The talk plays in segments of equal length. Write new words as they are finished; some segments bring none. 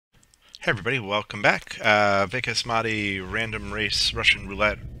Hey everybody, welcome back. Vic Asmadi, Random Race, Russian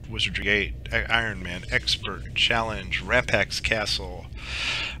Roulette, Wizardry 8, Iron Man, Expert, Challenge, Rapax Castle.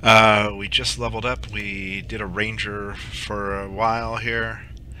 We just leveled up. We did a Ranger for a while here.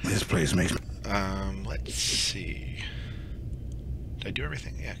 This place makes me... Let's see. Did I do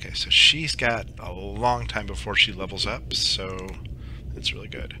everything? Yeah, okay, so she's got a long time before she levels up, so that's really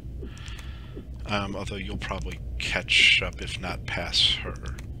good. Although you'll probably catch up, if not pass her.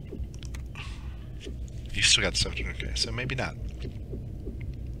 You still got 7, okay, so maybe not.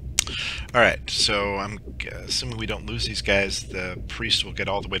 Alright, so I'm assuming we don't lose these guys. The priest will get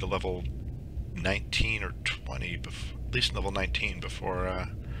all the way to level 19 or 20, at least level 19 before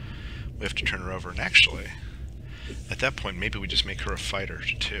we have to turn her over. And actually, at that point, maybe we just make her a fighter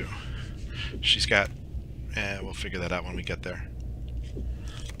too. She's got... we'll figure that out when we get there.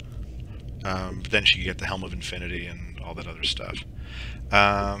 Then she can get the Helm of Infinity and all that other stuff.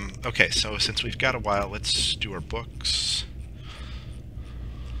 Okay, so since we've got a while, let's do our books.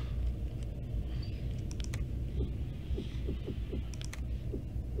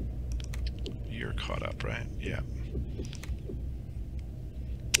 You're caught up, right? Yeah.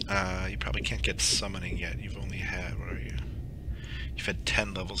 You probably can't get summoning yet. You've only had, what are you? You've had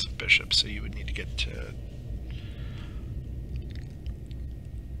 10 levels of bishop, so you would need to get to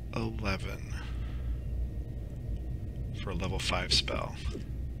 11 for a level 5 spell.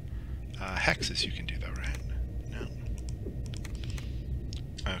 Hexes you can do though, right? No.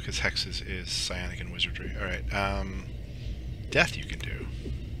 Oh, because Hexes is Psionic and Wizardry. Alright, Death you can do.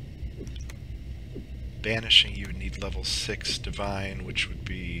 Banishing you would need level 6 Divine, which would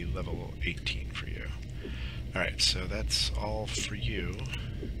be level 18 for you. Alright, so that's all for you.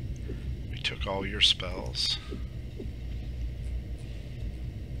 We took all your spells.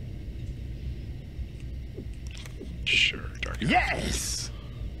 Sure, Dark Elf. Yes!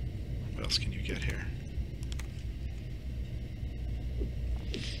 What else can you get here?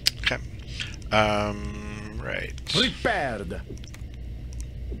 Okay. Right. Prepared!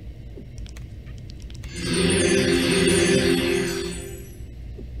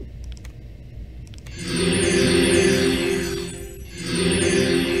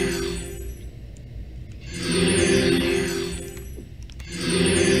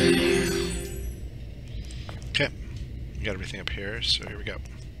 Okay. We got everything up here, so here we go.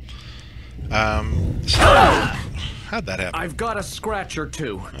 How'd that happen? I've got a scratch or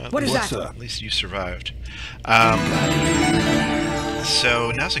two. What is that? At least you survived.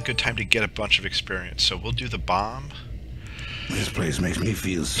 So now's a good time to get a bunch of experience. So we'll do the bomb. This place makes me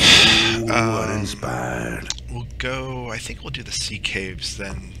feel so uninspired. We'll go... I think we'll do the sea caves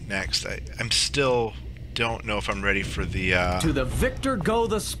then next. I'm still... don't know if I'm ready for the... To the victor go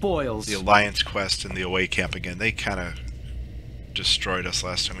the spoils. the Alliance quest and the away camp again. They kind of destroyed us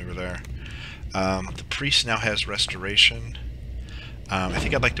last time we were there. The priest now has restoration. I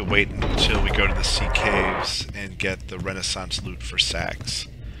think I'd like to wait until we go to the sea caves and get the Renaissance loot for Sax.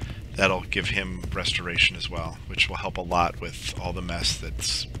 That'll give him restoration as well, which will help a lot with all the mess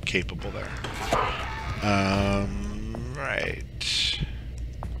that's capable there. Right.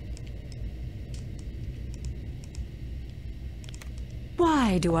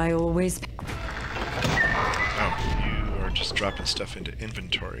 Why do I always... Oh, you are just dropping stuff into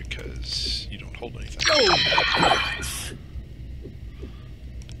inventory because you don't hold anything.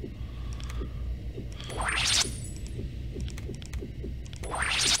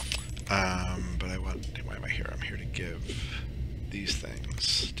 But why am I here? I'm here to give these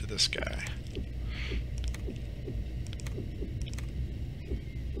things to this guy.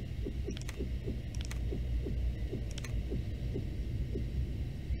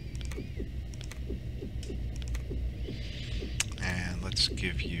 And let's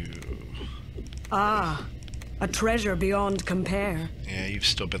give you... Ah, a treasure beyond compare. Yeah, you've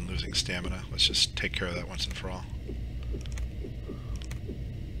still been losing stamina. Let's just take care of that once and for all.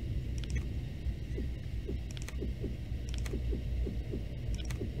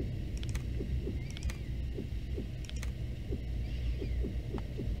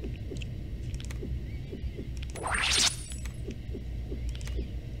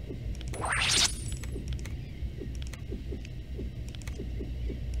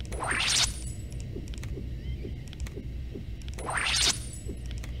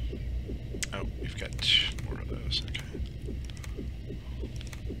 Oh, you've got more of those. Okay.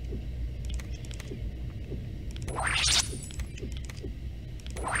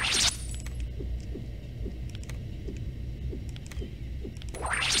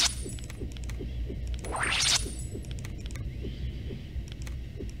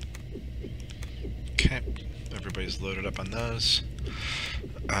 Okay, everybody's loaded up on those.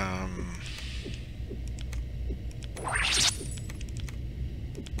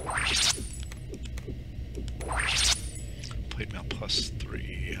 Plate mail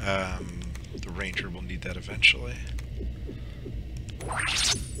 +3. The ranger will need that eventually.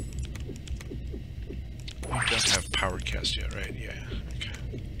 You don't have powered cast yet, right? Yeah, okay.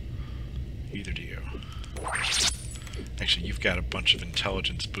 Either do you. Actually, you've got a bunch of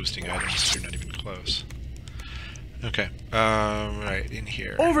intelligence boosting items, so you're not even close. Okay, right, in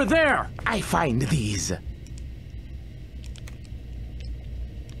here. Over there! I find these.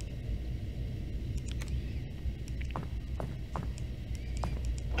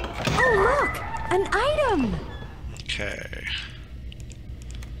 Oh, look! An item! Okay.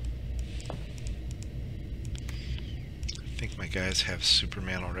 I think my guys have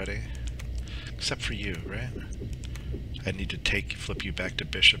Superman already. Except for you, right? I need to flip you back to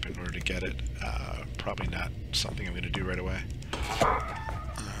Bishop in order to get it. Probably not something I'm going to do right away.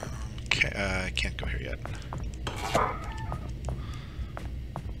 Okay, I can't go here yet.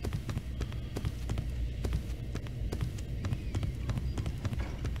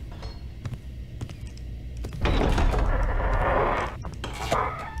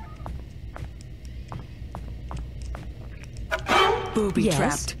 Booby Yes?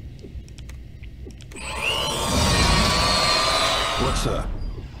 trapped. What's up?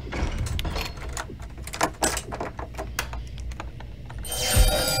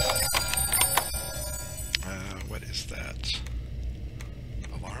 What is that?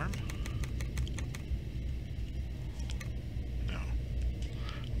 Alarm? No.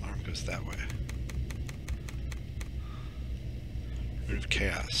 Alarm goes that way. Root of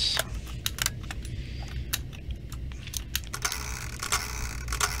chaos.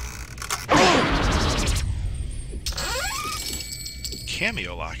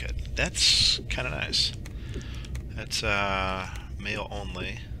 Cameo locket. That's kind of nice. That's male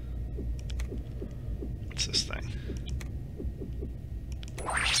only. What's this thing?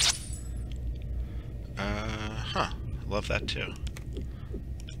 Huh. Love that too.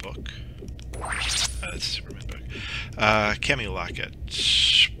 Book. That's a Superman book. Cameo locket.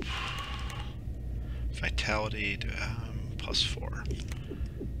 Vitality +4.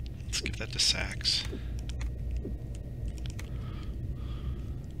 Let's give that to Sax.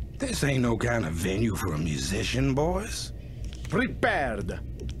 This ain't no kind of venue for a musician, boys. Prepared.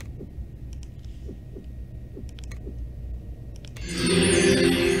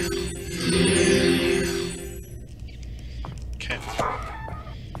 Okay.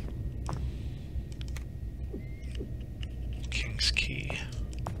 King's Key.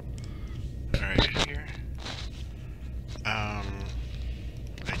 Alright, here. I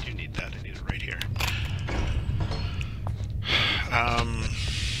do need that. I need it right here.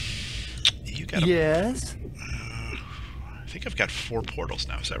 You got Yes? I think I've got 4 portals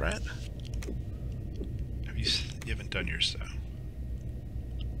now, is that right? You haven't done yours, though.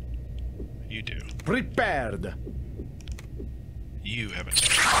 You do. Prepared. You haven't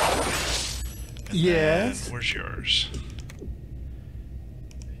done yours. And Yes? then, where's yours?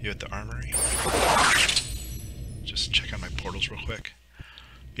 You at the armory? Just check on my portals real quick.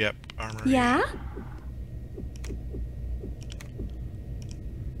 Yep, armory. Yeah?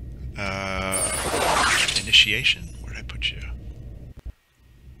 Initiation. Where did I put you?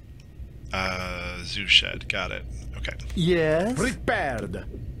 Zoo shed. Got it. Okay. Yes? Prepared.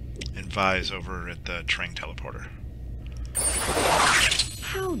 And Vi's over at the train teleporter.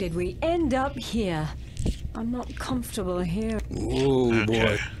 How did we end up here? I'm not comfortable here. Oh,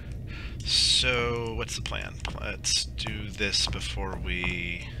 boy. So, what's the plan? Let's do this before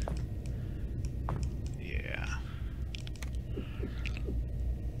we... Yeah.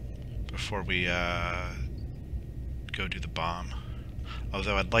 Before we, go do the bomb.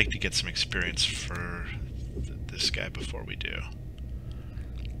 Although I'd like to get some experience for this guy before we do.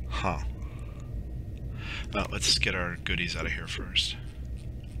 Huh. Well, let's get our goodies out of here first.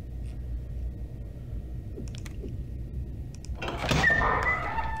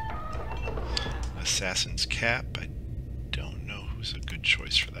 Assassin's Cap. I don't know who's a good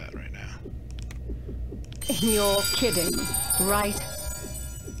choice for that right now. You're kidding, right?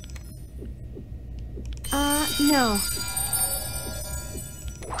 No.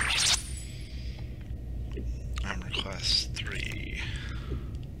 Armor class 3.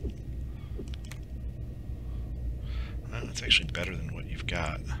 Well, that's actually better than what you've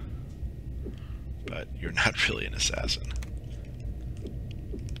got. But you're not really an assassin.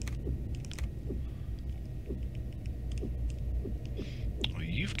 Well,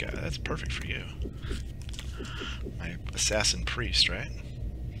 you've got... That's perfect for you. My assassin priest, right?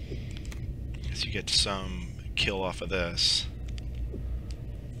 Guess you get some kill off of this.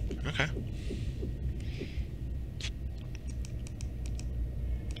 Okay.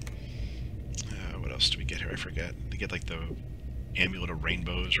 What else do we get here? I forget. We get like the Amulet of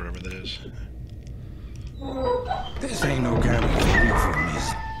Rainbows or whatever that is. This ain't no kind of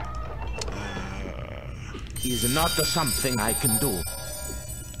euphemism. Is not something I can do.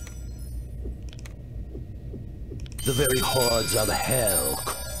 The very hordes of hell.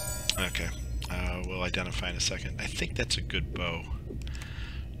 Okay. We'll identify in a second. I think that's a good bow.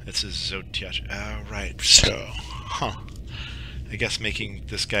 This is Zotiach. Right. So, I guess making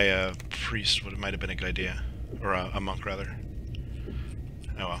this guy a priest might have been a good idea. Or a monk, rather.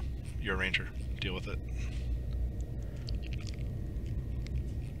 Oh well. You're a ranger. Deal with it.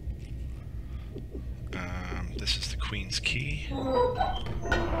 This is the Queen's Key.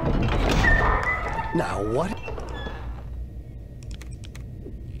 Now what?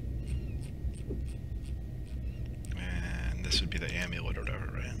 And this would be the amulet or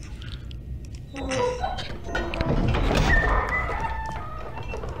whatever, right?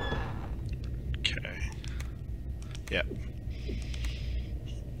 Okay. Yep.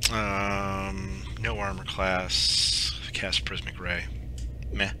 No armor class. Cast Prismatic Ray.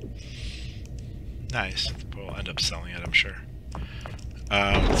 Meh. Nice. We'll end up selling it, I'm sure.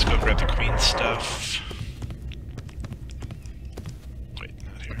 Let's go grab the Queen's stuff. Wait,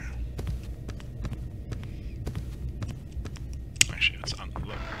 not here. Actually, it's on the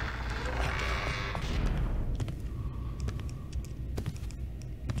look.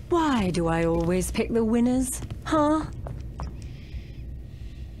 Why do I always pick the winners? Huh?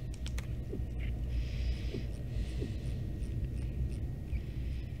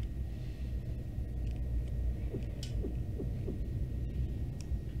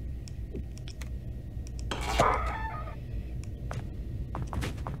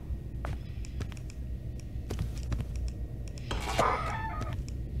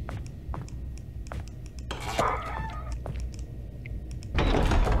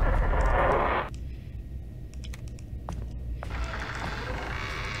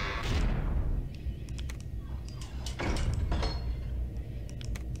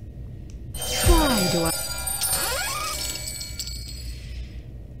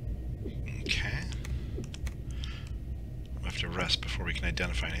 Okay. We'll have to rest before we can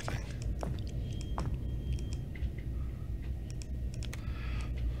identify anything.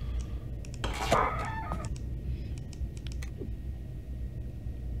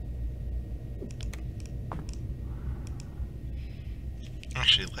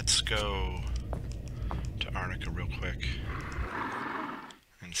 Actually, let's go to Arnica real quick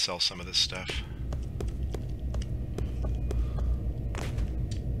and sell some of this stuff.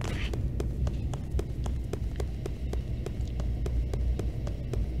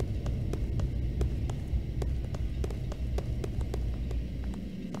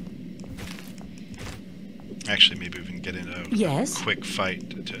 Actually, maybe we can get in a quick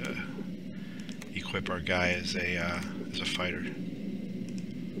fight to equip our guy as a fighter.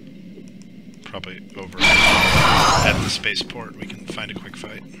 Probably over at the spaceport we can find a quick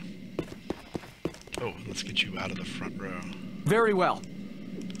fight. Oh, let's get you out of the front row. Very well.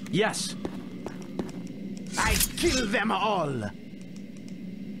 Yes. I kill them all.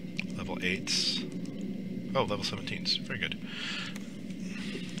 Level 8s. Oh, level 17s. Very good.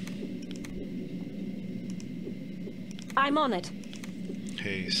 I'm on it.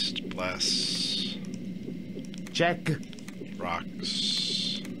 Haste, bless. Check.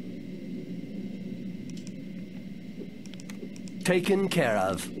 Rocks. Taken care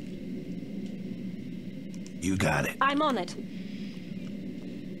of. You got it. I'm on it.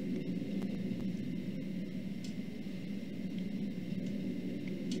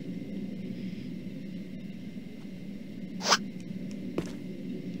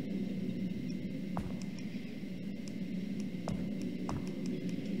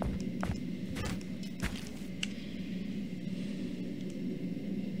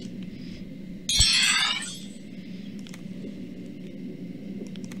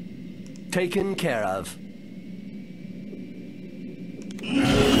 Taken care of. I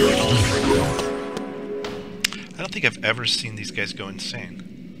don't think I've ever seen these guys go insane.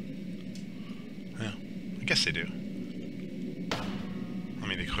 Yeah, I guess they do. I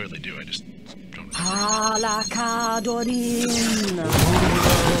mean, they clearly do, I just don't know.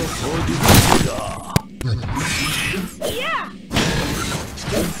 Yeah!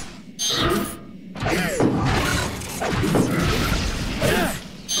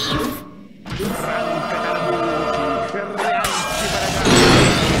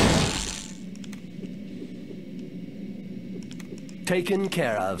 Taken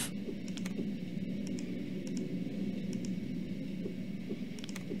care of.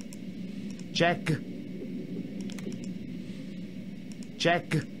 Check.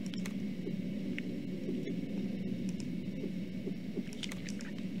 Check.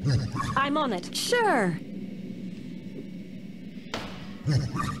 I'm on it. Sure.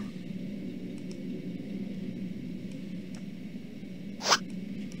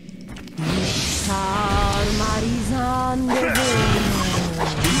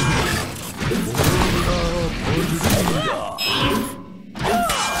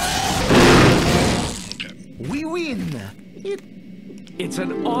 We win. It's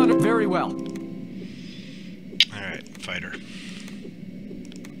an honor. Very well. Alright, fighter.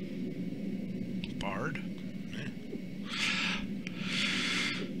 Bard.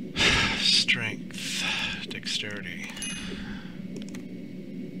 Strength. Dexterity.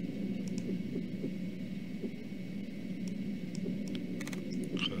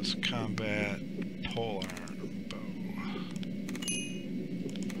 Close combat. Polearm bow.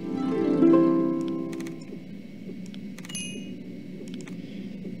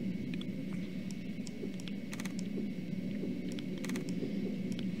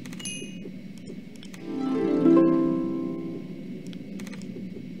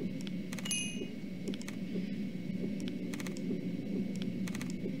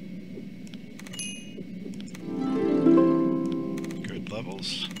 Good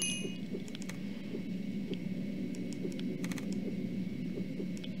levels.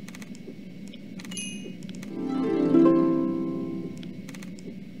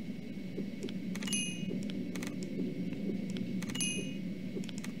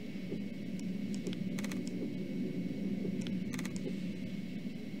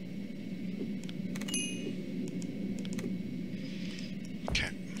 Okay.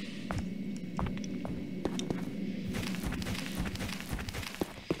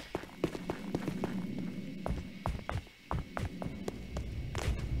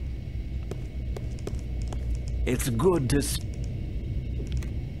 It's good to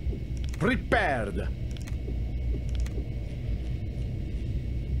prepared.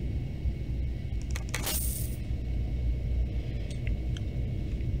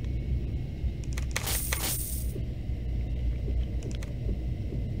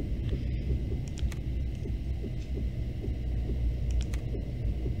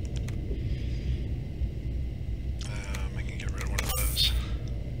 I can get rid of one of those.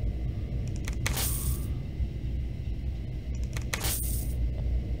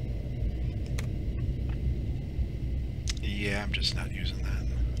 Yeah, I'm just not using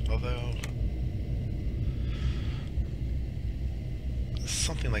that. Although,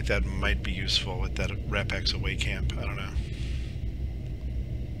 something like that might be useful at that Rapax away camp. I don't know.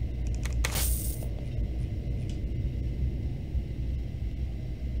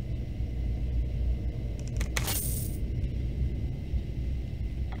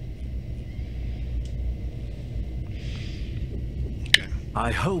 Okay,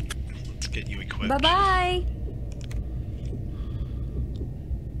 I hope. let's get you equipped. Bye-bye.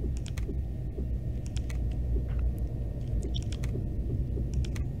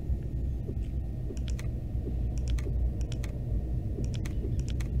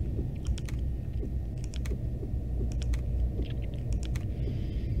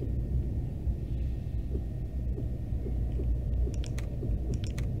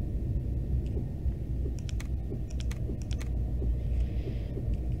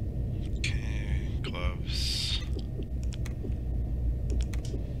 Okay, gloves.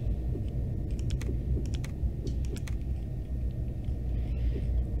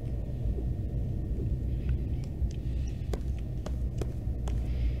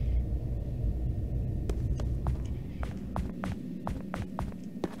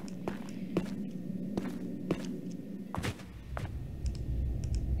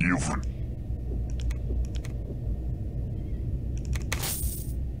 You've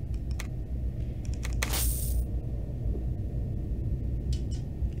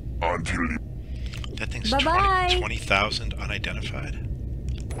until you That thing's Bye-bye. 20,000 unidentified.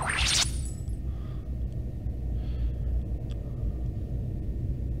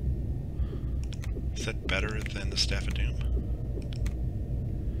 Is that better than the Staff of Doom?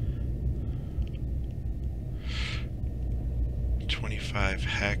 $25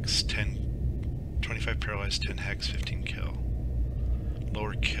 hex, 25 paralyzed, 10 hex, 15 kill.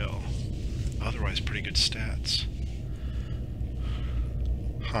 Lower kill. Otherwise, pretty good stats.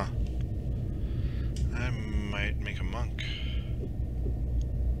 Huh. I might make a monk.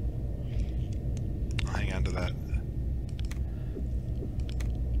 I'll hang on to that.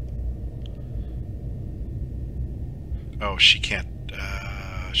 Oh, she can't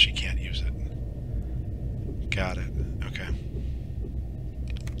use it. Got it. Okay.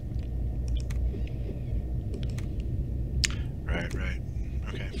 right.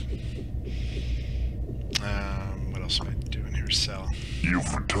 Okay. What else am I doing here? Sell.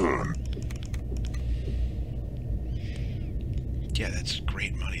 You've returned. Yeah, that's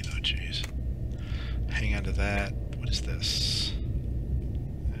great money though, jeez. Hang on to that. What is this?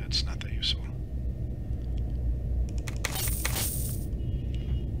 It's not that useful.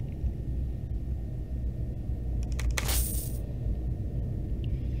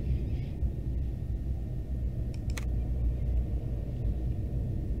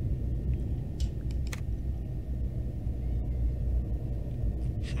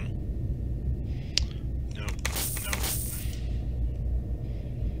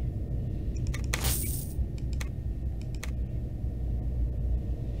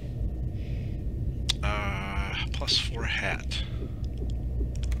 +4 hat.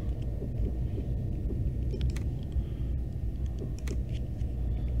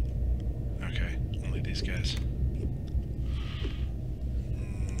 Okay, only these guys.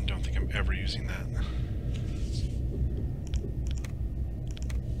 Don't think I'm ever using that.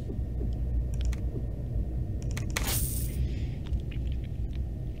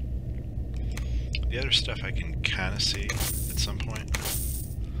 The other stuff I can kind of see at some point.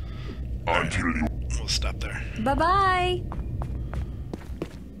 Until you... We'll stop there. Bye-bye.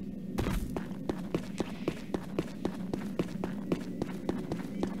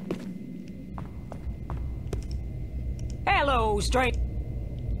 Hello, stranger.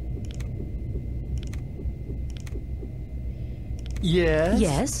 Yes?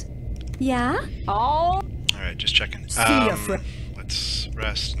 Yes? Yeah? Oh. Alright, just checking. See ya, friend. Let's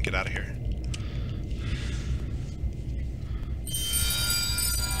rest and get out of here.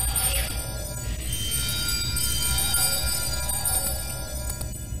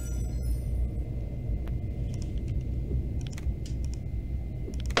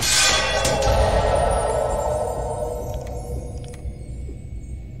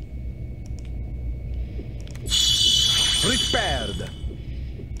 Prepared.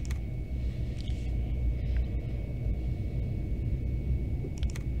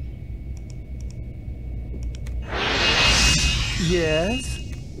 Yes?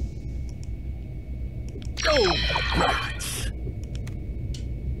 Oh, right.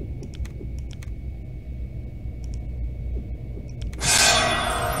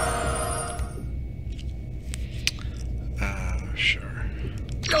 Sure.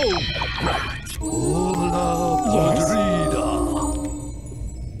 Oh, right. Hola, Yes? Podrida.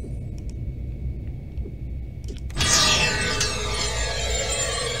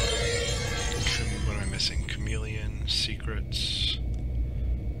 What am I missing? Chameleon, secrets.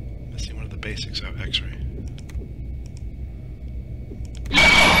 Missing one of the basics. Oh, X-ray.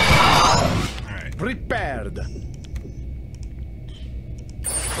 Alright. Prepared.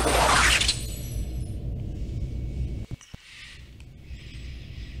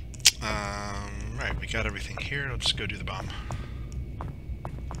 Right, we got everything here. Let's go do the bomb.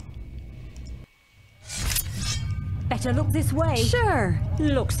 Better look this way. Sure.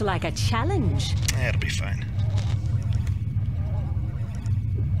 Looks like a challenge. It'll be fine.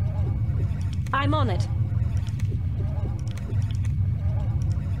 I'm on it.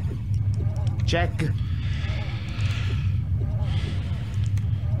 Check.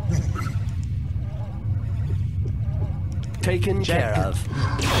 Taken care of.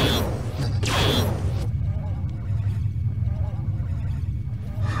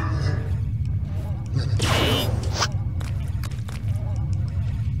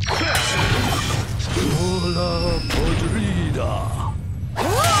 Hola, Podrida.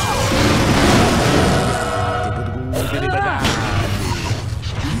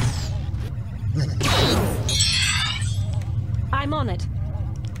 I'm on it.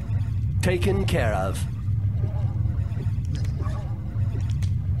 Taken care of.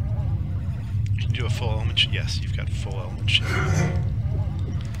 Can you do a full element? Yes, you've got full element ship.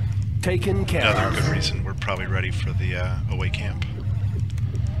 Taken care Another of. good reason we're probably ready for the away camp.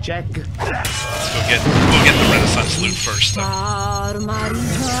 Check. Let's we'll get the Renaissance loot first, though.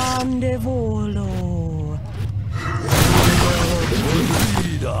 Grande volo.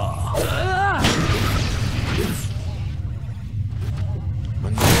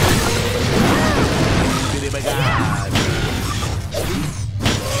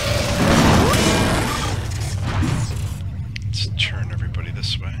 Let's turn everybody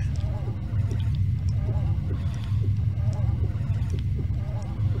this way.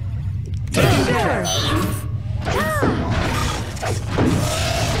 Sure.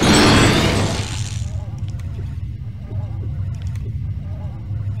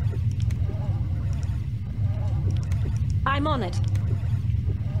 I'm on it.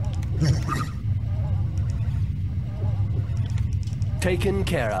 Taken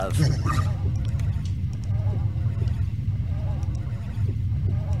care of.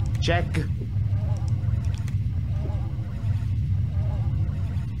 Check.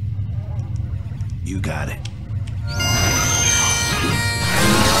 You got it.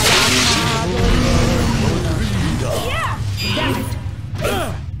 Yeah! Damn it!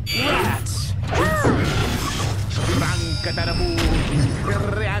 Rats! Branca tarabuti,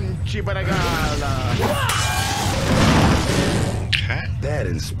 rianci baragala. Okay. That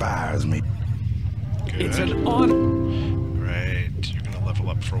inspires me. Good. It's an honor. Right. You're gonna level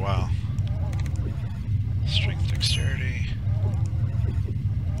up for a while. Strength, dexterity.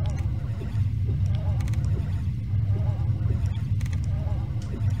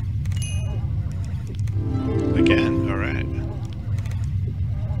 Again, alright.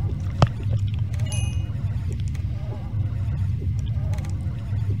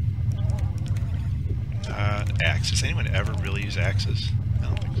 Axe. Does anyone ever really use axes? I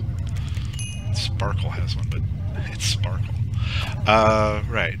don't think so. Sparkle has one, but it's Sparkle.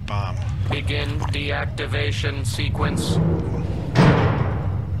 Right, bomb. Begin deactivation sequence.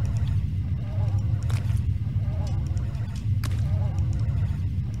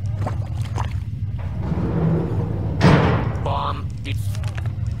 Bomb.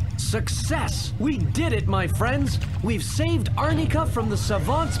 Success! We did it, my friends! We've saved Arnica from the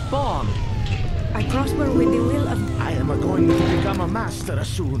Savant's bomb! I prosper with the will of... I am going to become a master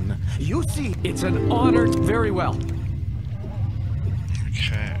soon. You see. It's an honor. Very well.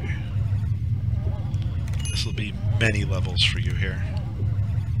 Okay. This will be many levels for you here.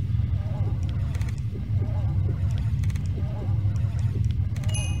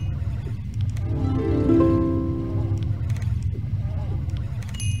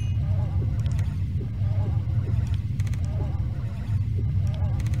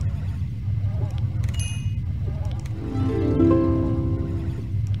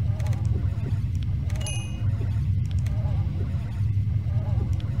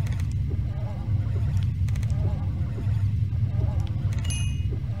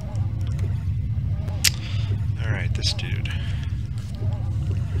 This dude.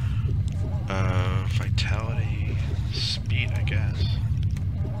 Vitality, speed, I guess.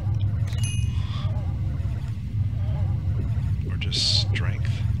 Or just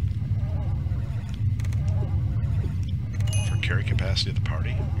strength. For carry capacity of the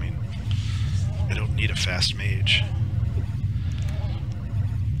party? I mean, I don't need a fast mage.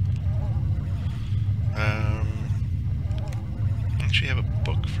 I actually have a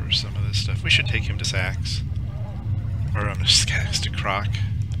book for some of this stuff. We should take him to Sax. Or I'm just to Croc.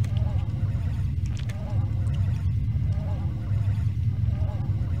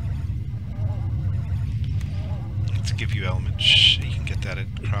 Let's give you elements. You can get that at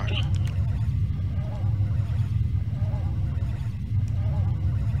Croc.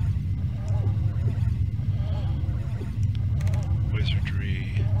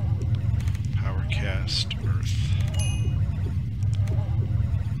 Wizardry, Power Cast, Earth.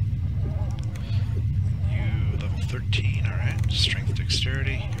 13, alright. Strength,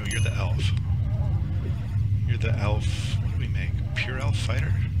 dexterity. Oh, you're the elf. You're the elf. What do we make? Pure elf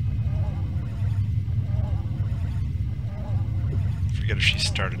fighter? I forget if she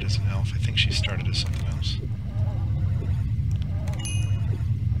started as an elf. I think she started as something else.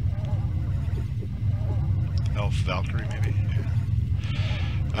 Elf Valkyrie, maybe?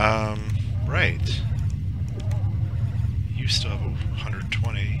 Yeah. Right. You still have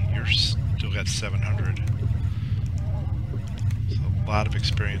 120. You're still got 700. A lot of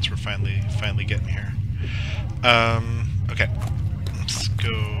experience we're finally getting here. Okay, let's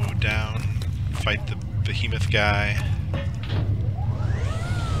go down, fight the behemoth guy.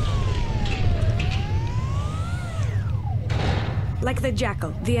 Like the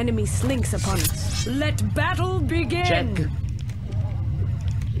jackal, the enemy slinks upon us. Let battle begin! Check.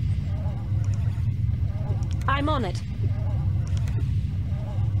 I'm on it.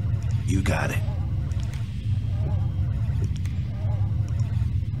 You got it.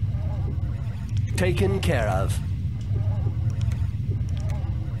 Taken care of.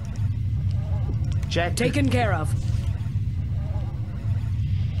 Check. Taken care of.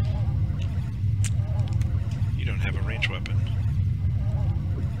 You don't have a ranged weapon.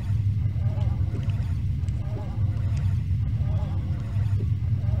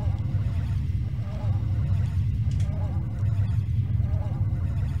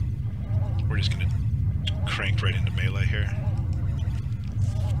 We're just gonna crank right into melee here.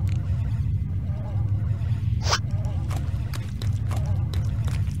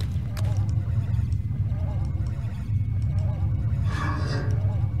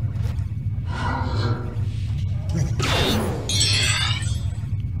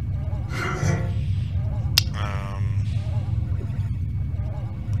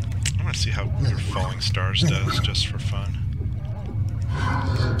 ours does, just for fun.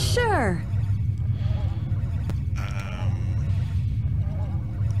 Sure.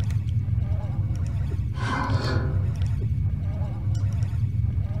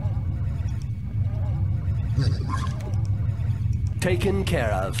 Taken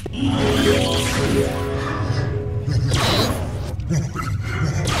care of.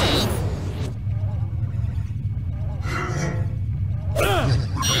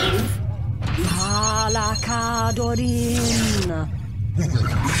 Palakadorin.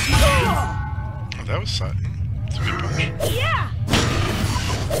 Oh, that was sudden. That's a good punch. Yeah.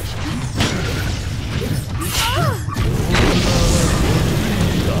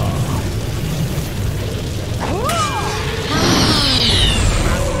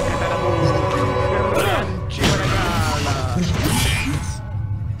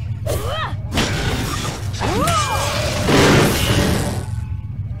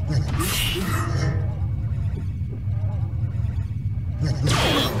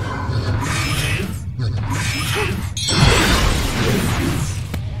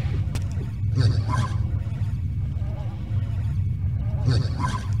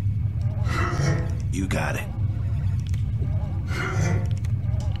 You got it.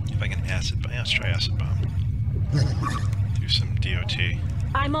 If I can acid bomb, yeah, let's try acid bomb. Do some DOT.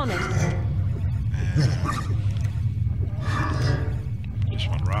 I'm on it. Just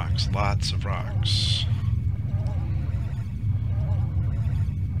want rocks, lots of rocks.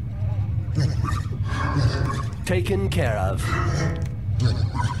 Taken care of.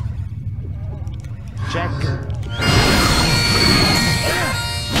 Check.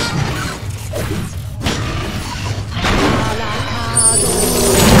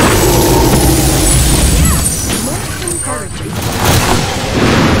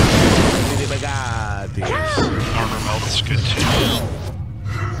 Armor melt's good too.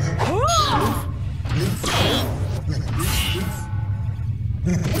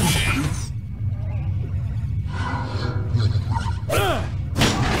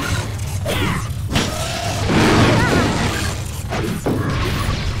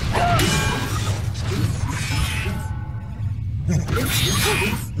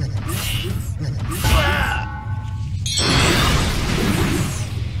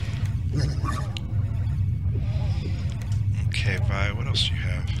 Okay, Vi, what else do you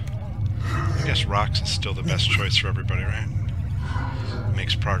have? I guess rocks is still the best choice for everybody, right?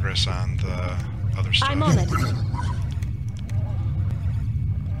 Makes progress on the other stuff. I'm on it.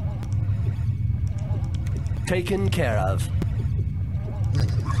 Taken care of.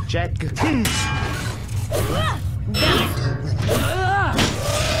 Check.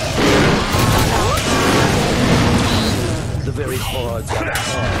 The very hordes of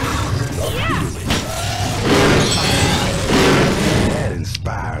That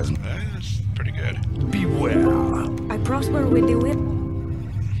inspires me. That's pretty good. Beware. I prosper with the whip.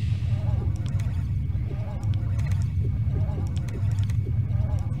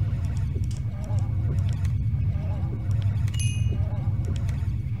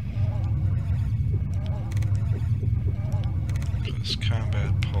 Close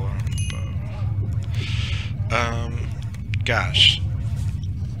combat, polearm, bow. Gosh.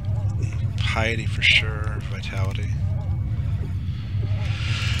 Piety for sure, vitality.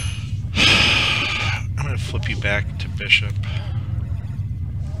 I'm gonna flip you back to bishop.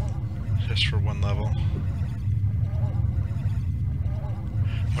 Just for one level.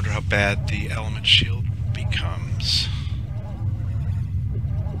 Wonder how bad the element shield becomes.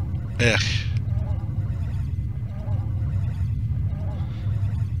 Ugh.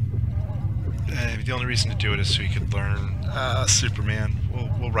 The only reason to do it is so you could learn Superman.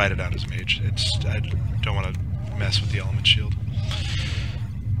 We'll ride it out as mage. I don't want to mess with the element shield.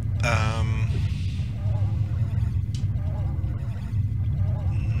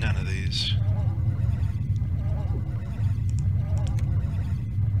 None of these.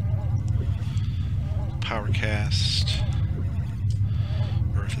 Power cast.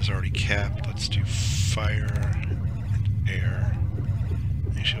 Earth is already capped. Let's do fire and air.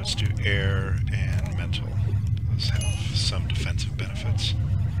 Actually, let's do air and mental. Those have some defensive benefits.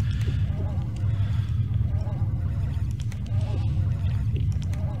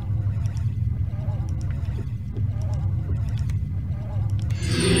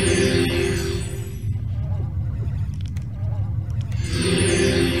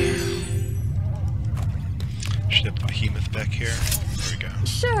 Should have Behemoth back here. There we go.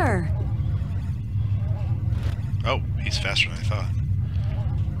 Sure. Oh, he's faster than I thought.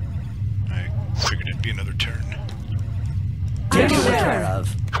 I figured it'd be another turn. taken care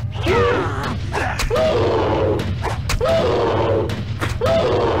of.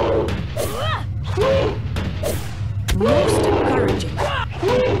 most encouraging.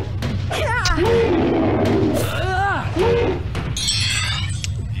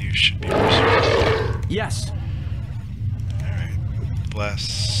 You should be restored. Yes. Alright.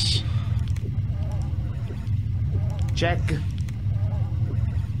 Bless. Check.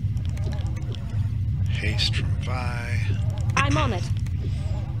 Haste from Vi. I'm on it.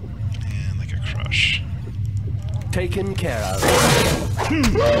 And like a crush. Taken care of.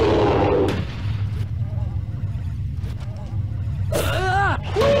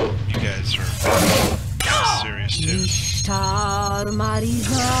 You guys are serious too. Star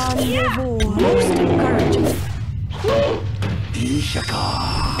Marizan most encouraging.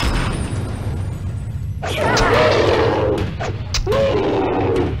 Ishaka.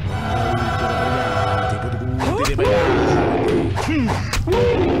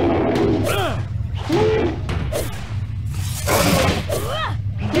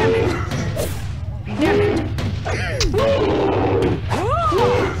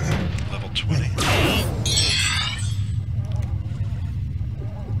 Level 20.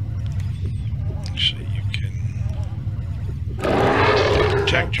 Actually, you can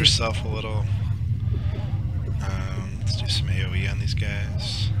protect yourself a little. Let's do some AoE on these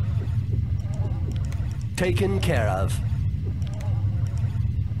guys. Taken care of.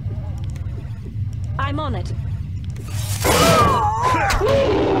 I'm on it.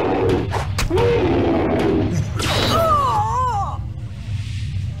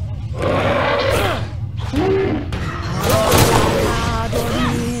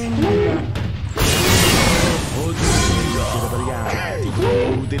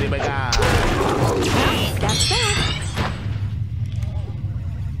 That's that.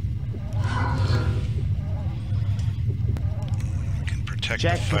 You can protect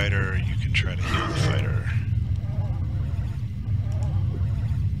Check. the fighter, or you can try to heal the fighter.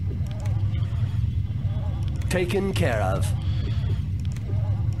 Taken care of.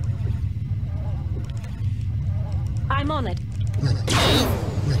 I'm on it. You're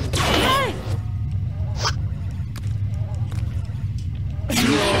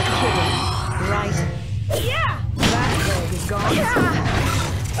kidding, right? Yeah! That bird is gone.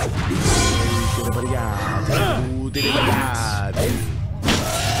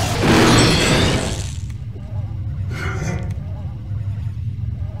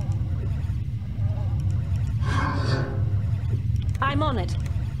 I'm on it.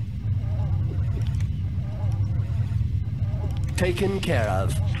 Taken care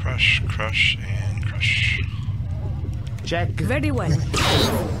of. Crush, crush, and crush. Check. Very well.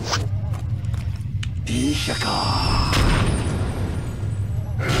 Ishaka.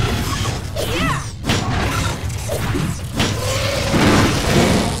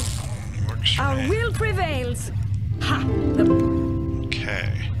 Works for Our me. will prevails. Ha! The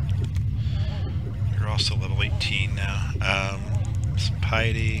Okay. You're also level 18 now. Some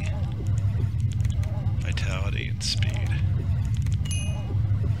piety, vitality, and speed.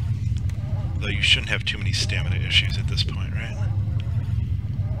 Though you shouldn't have too many stamina issues at this point, right?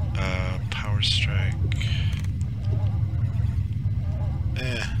 Power strike.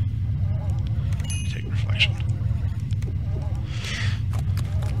 Take reflection.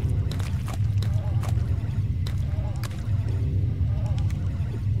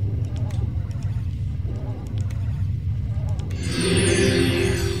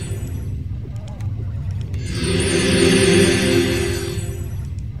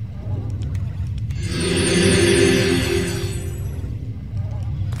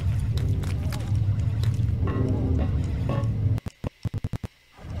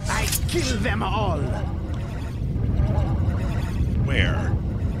 I kill them all. Where?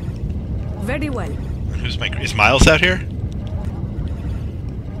 very well. Who's my... Is Miles out here?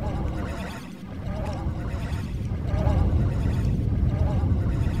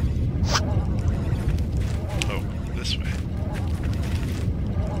 Oh, this way.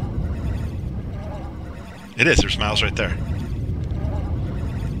 It is. There's Miles right there.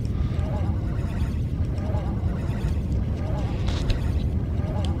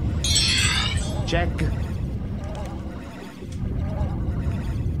 Check.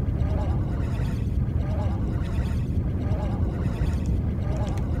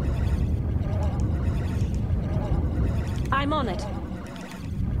 I'm on it.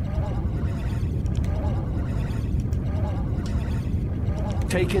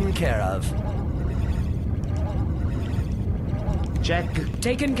 Taken care of. Check.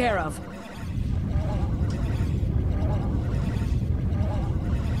 Taken care of.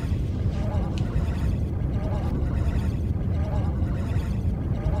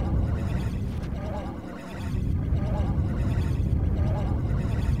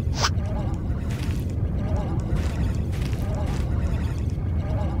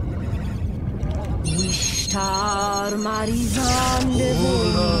 Star Marizan de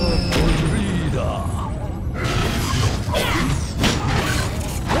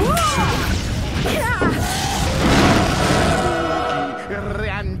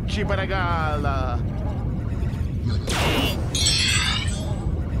Ranci Baragala.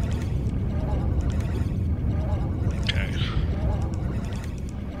 Okay.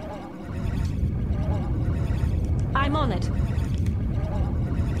 I'm on it.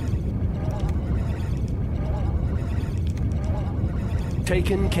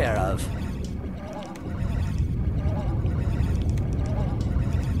 Taken care of.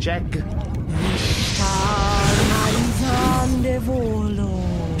 Check. Star Marizan de Volo.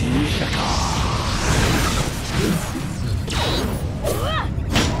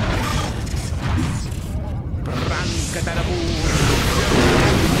 Branca Tarabur.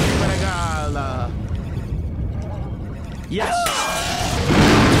 Baragala. Yes.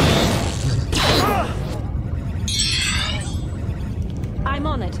 I'm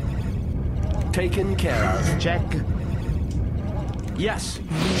on it. Taken care of. Check. Yes.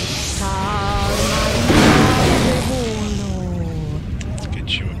 Star Marizan de Volo. Let's get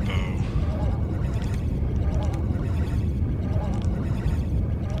you a bow.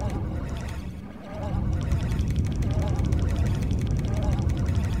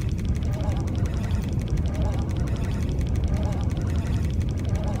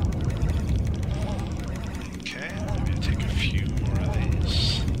 Okay, I'm gonna take a few more of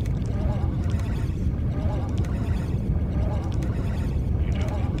these. You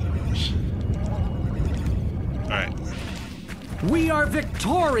don't need those. Alright. We are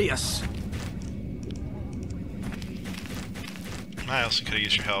victorious. I also could have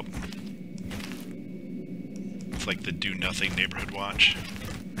used your help. It's like the do nothing neighborhood watch.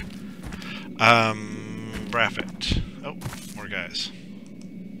 Braffit. Oh, more guys.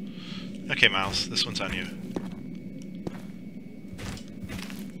 Okay, Miles, this one's on you.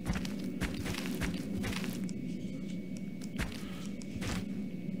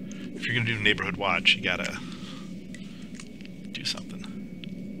 If you're gonna do neighborhood watch, you gotta do something.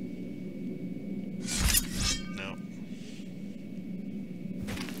 No.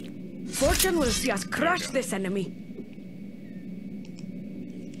 Fortune will see us crush this enemy.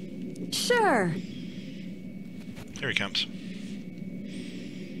 Sure. Here he comes.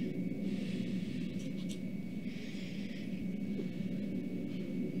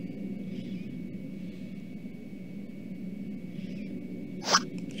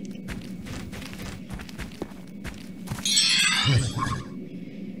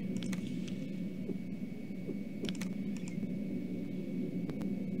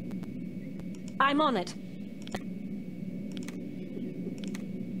 I'm on it.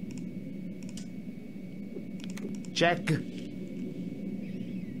 Check.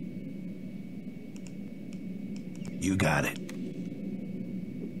 You got it.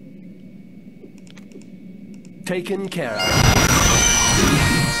 Taken care of.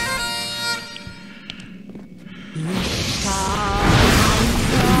 Star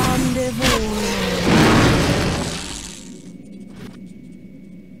Marizan de Volo.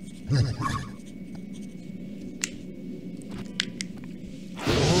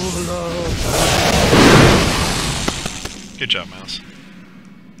 Good job, Miles.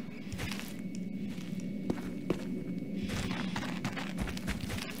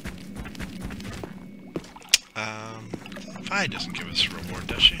 Vi doesn't give us a reward,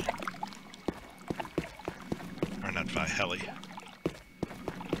 does she? Or not Vi, Helly.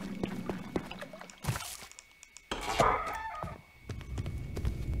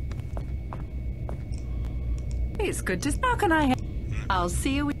 It's good to talk, and I'll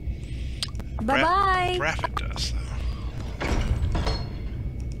see you. Bye-bye. Braffit does, though.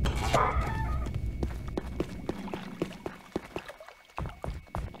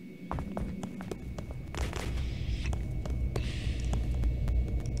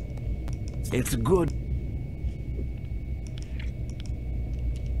 It's good.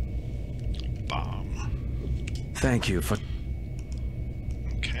 Bomb. Thank you for.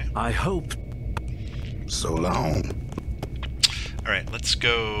 Okay. I hope. So long. Alright, let's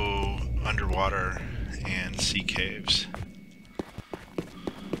go underwater and see caves.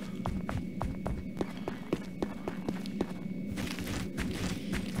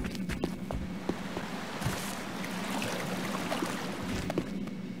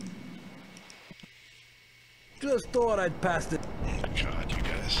 Just thought I'd pass it. Oh my god, you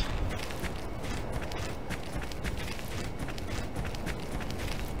guys.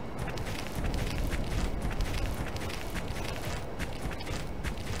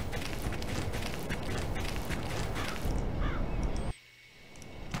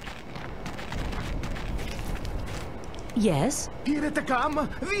 Yes? Here it come,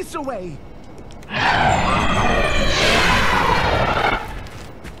 this way.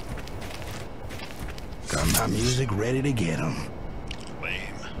 Got my music ready to get 'em.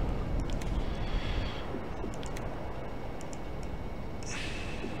 Lame.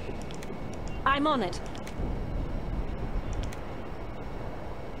 I'm on it.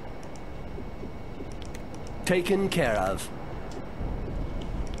 Taken care of.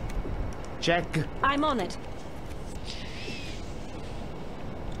 Check. I'm on it.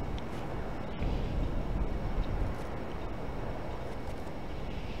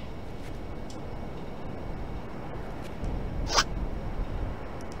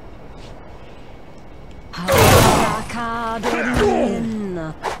 Hurakadorin.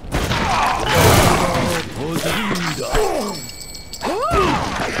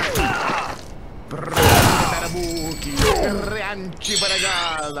 Tarabuki, Ranchi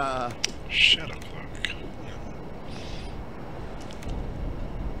Baragala. Shadow Cloak.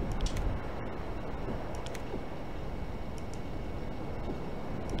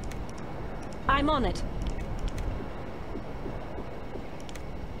 I'm on it.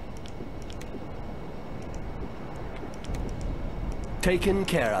 Taken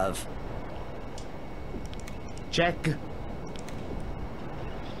care of. Check.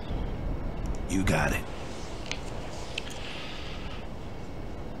 You got it.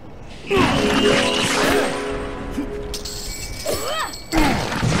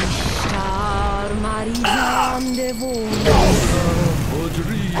 Marizan de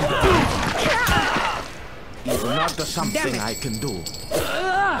Is not something I can do.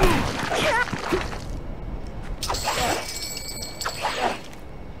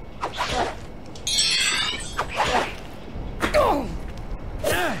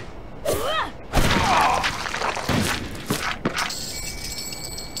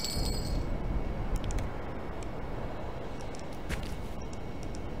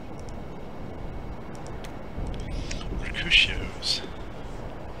 Mercutio's.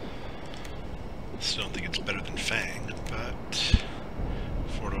 Still don't think it's better than Fang, but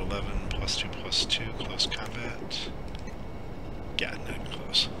 4 to 11, +2/+2, close combat. Yeah, not even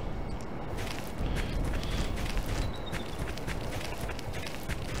close.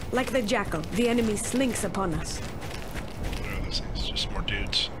 Like the jackal, the enemy slinks upon us. What are those things? Just more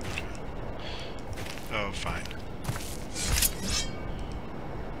dudes. Okay. Oh, fine.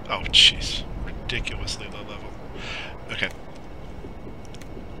 Oh, jeez. Ridiculously low level. Okay.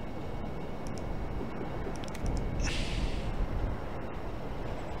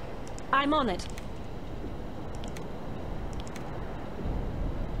 I'm on it.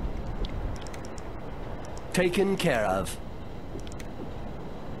 Taken care of.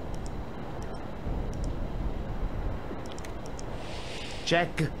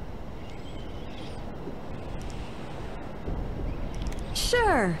 Check.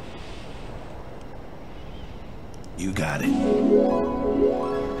 Sure. You got it.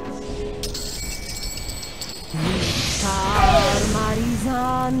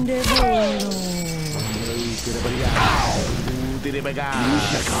 Marizan de Volo.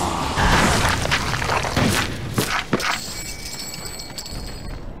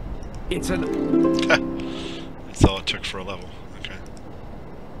 It's an... That's all it took for a level. Okay.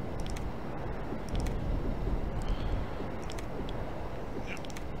 Yep.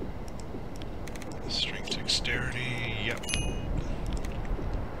 Strength, dexterity, yep.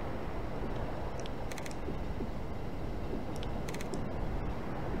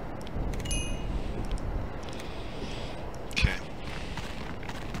 Okay.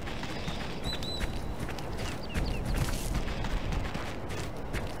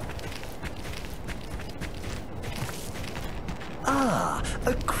 Ah,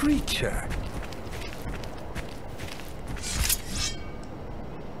 a creature.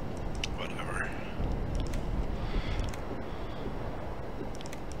 Whatever.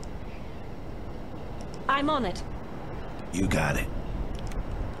 I'm on it. You got it.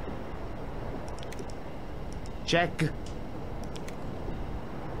 Check.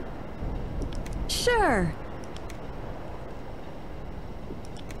 Sure.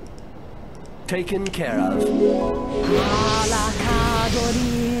 Taken care of.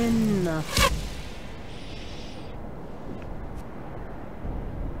 Alakadorin.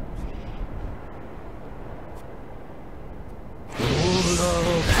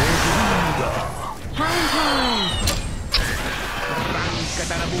 Time time.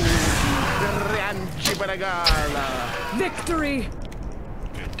 Victory.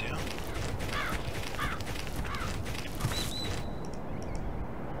 Good deal.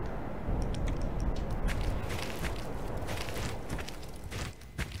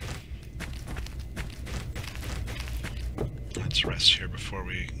 Let's rest here before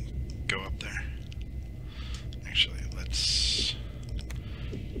we go up there. Actually, let's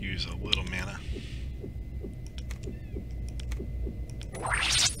use a little mana.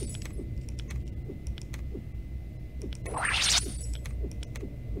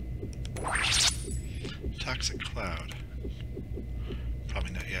 Toxic Cloud.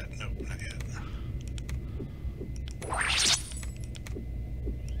 Probably not yet. Nope, not yet.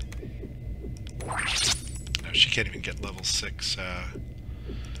 No, she can't even get level 6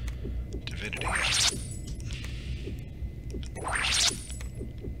 Divinity yet.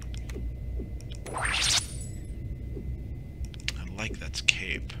 I like that's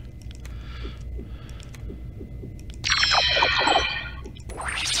Cape.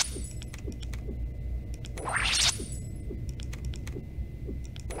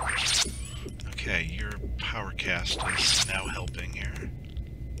 Okay, your power cast is now helping here.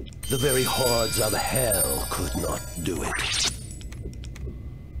 The very hordes of hell could not do it.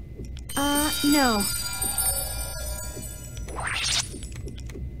 No.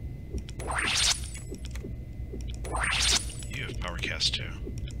 You have power cast too.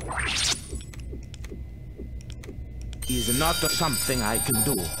 Is not something I can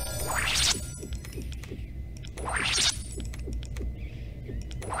do.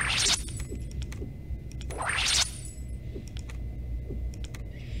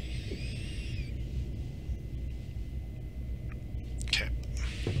 Okay.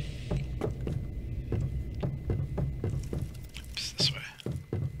 Oops, this way.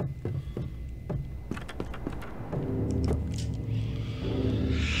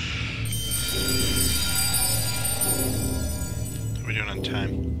 How are we doing on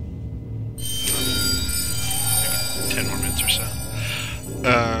time? Like 10 more minutes or so.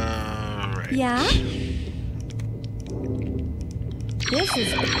 Right. Yeah? This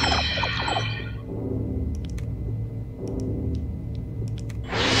is...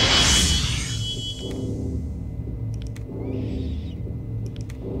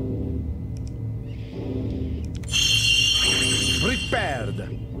 Prepared. I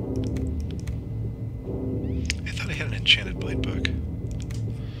thought I had an enchanted blade book.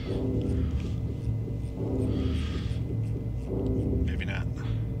 Maybe not.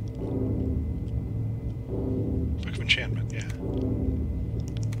 Book of Enchantment, yeah.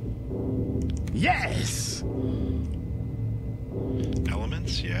 Yes.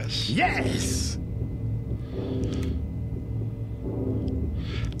 Elements, yes. Yes.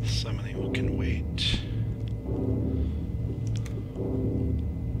 Summoning can wait.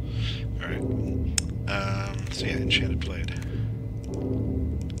 Alright. So yeah, enchanted blade.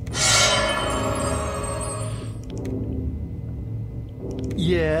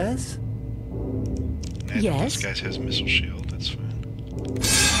 Yes. And Yes. this guy has missile shield, that's fine.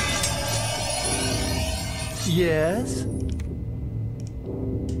 Yes.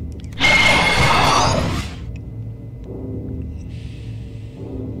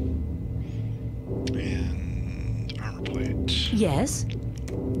 And armor plate. Yes.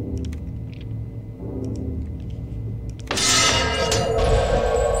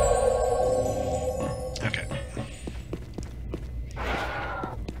 Okay.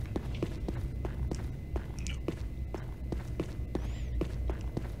 Nope.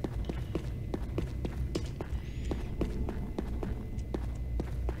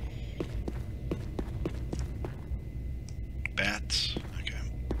 Bats. Okay.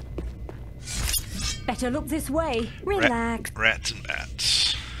 Better look this way. Relax. Rats and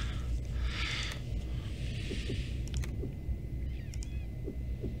bats.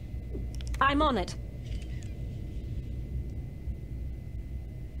 I'm on it.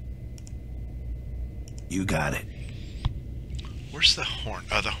 You got it. Where's the horn?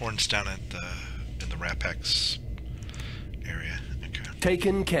 Oh, the horn's down at the in the Rapex area. Okay.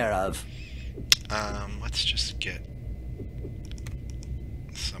 Taken care of. Let's just get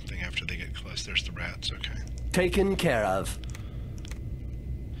something after they get close. There's the rats. Okay. Taken care of.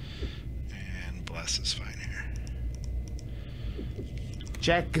 And bless is fine here.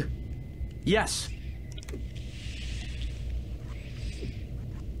 Check. Yes.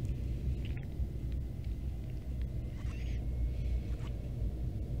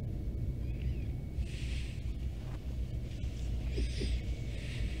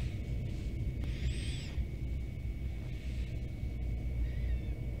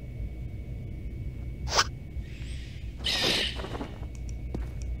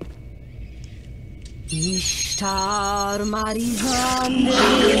 Ishtar Marizande.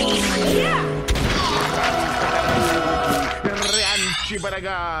 Rianci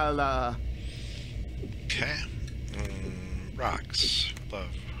Baragala. Okay. Rocks.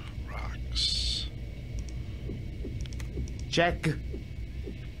 Love rocks. Check.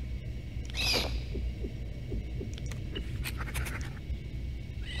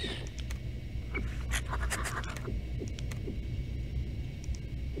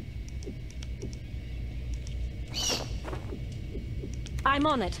 I'm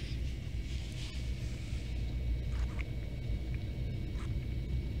on it.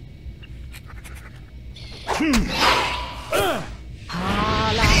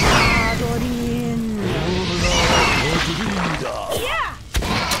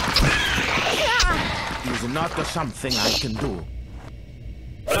 Is not something I can do.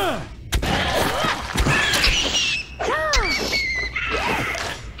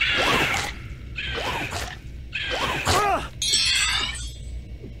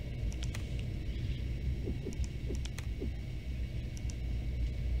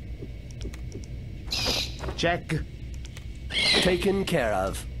 Check. Taken care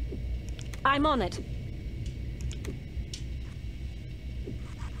of. I'm on it.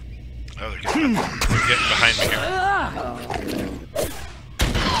 Oh, they're getting behind me here.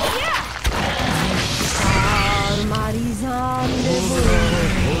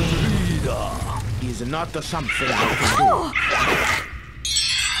 Is not something I can do.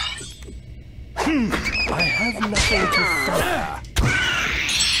 I have nothing to fire.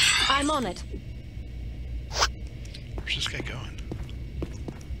 I'm on it. Where's this guy going?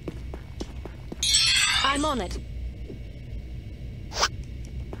 I'm on it.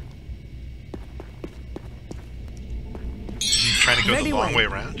 Is he trying to go Ready the long way. way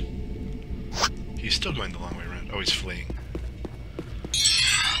around? He's still going the long way around. Oh, he's fleeing.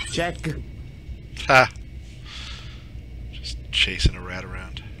 Check. Ha! Just chasing a rat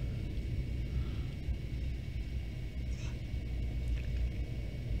around.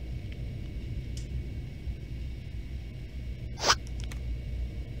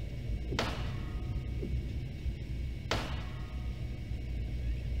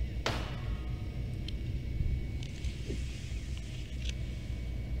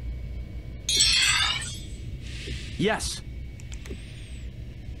 Yes.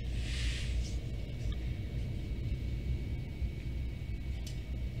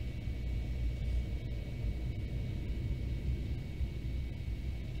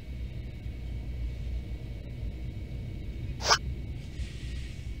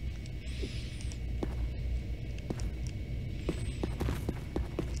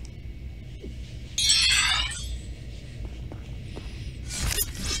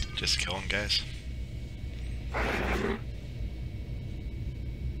 Just kill him, guys.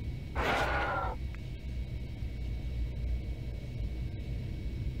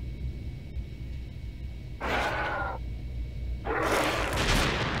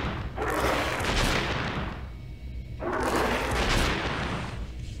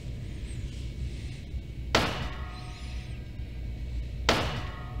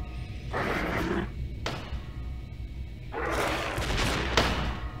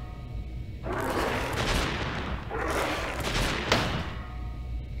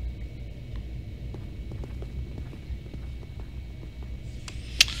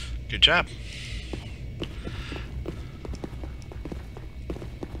 Good job.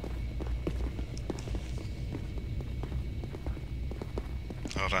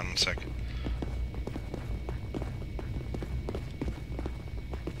 Hold on one second.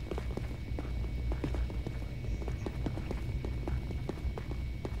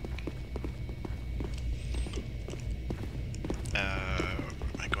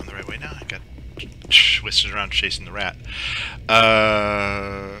 Am I going the right way now? I got twisted around chasing the rat.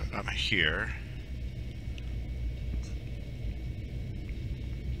 I'm here.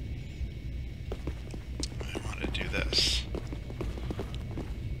 I want to do this.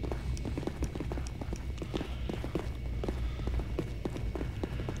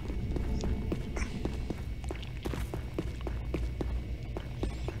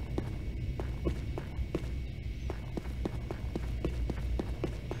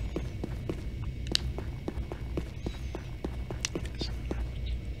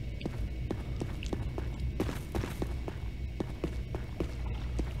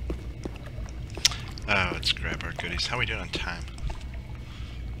 Let's grab our goodies. How are we doing on time?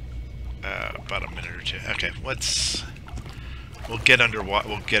 About a minute or two. Okay, we'll get underwater.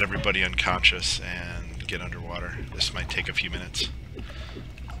 We'll get everybody unconscious and get underwater. This might take a few minutes.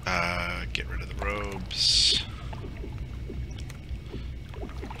 Get rid of the robes.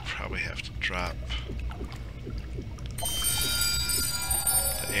 Probably have to drop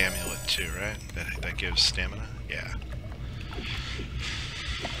the amulet too, right? That gives stamina. Yeah.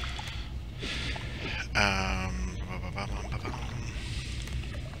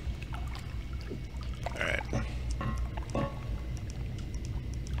 Alright.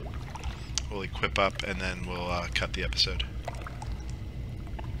 equip up, and then we'll cut the episode.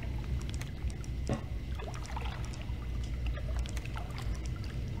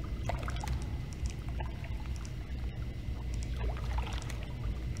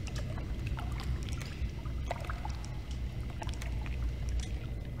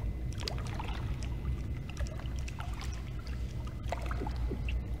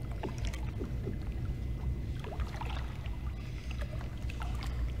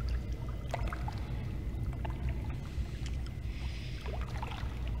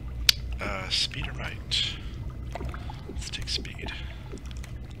 Speed or might? Let's take speed.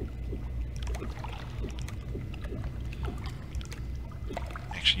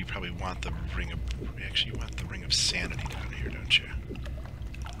 Actually, you probably want the ring of... Actually, you want the ring of sanity down here, don't you?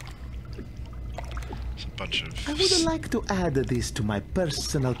 There's a bunch of... I would like to add this to my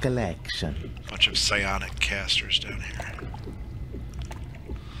personal collection. Bunch of psionic casters down here.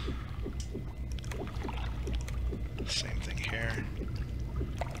 Same thing here.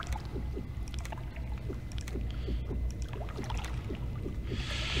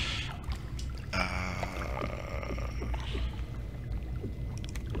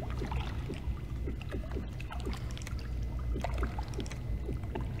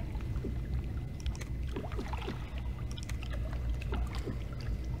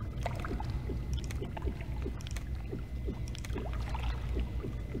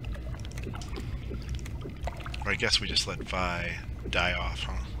 Or I guess we just let Vi die off,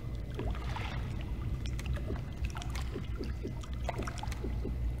 huh?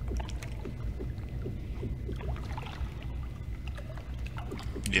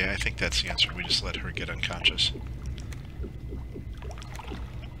 Yeah, I think that's the answer. We just let her get unconscious.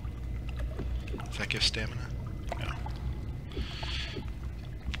 Does that give stamina? No.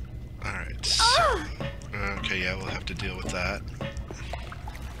 Alright, so... Okay, yeah, we'll have to deal with that.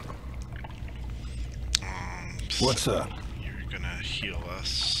 What's up? You're gonna heal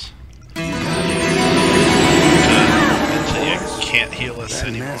us. Until you can't heal us That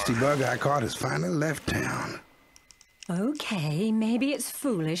anymore. nasty bug I caught has finally left town. Okay, maybe it's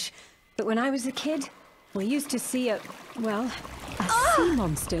foolish, but when I was a kid, we used to see a sea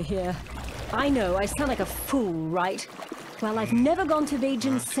monster here. I know, I sound like a fool, right? Well, I've never gone to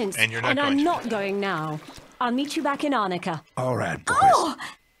Vajan since, And you're not I'm going to. not going now. I'll meet you back in Arnica. All right, boys.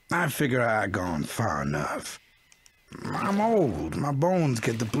 I figure I gone far enough. I'm old. My bones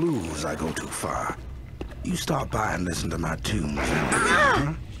get the blues. I go too far. You stop by and listen to my tunes.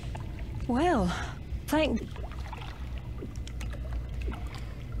 Huh? Well, thank...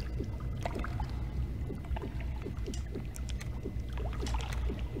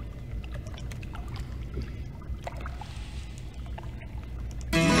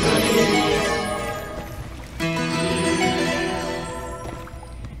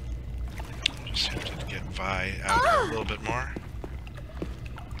 Just have to get Vi out here a little bit more.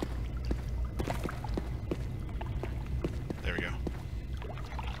 There we go.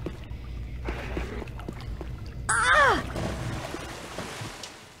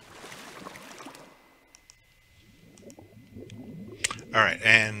 Alright,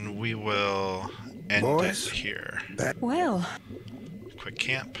 and we will end Boys? it here. Well, Quick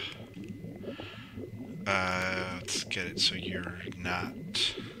camp. Let's get it so you're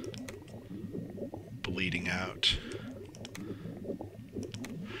not bleeding out.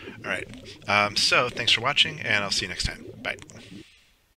 Alright, so thanks for watching, and I'll see you next time. Bye.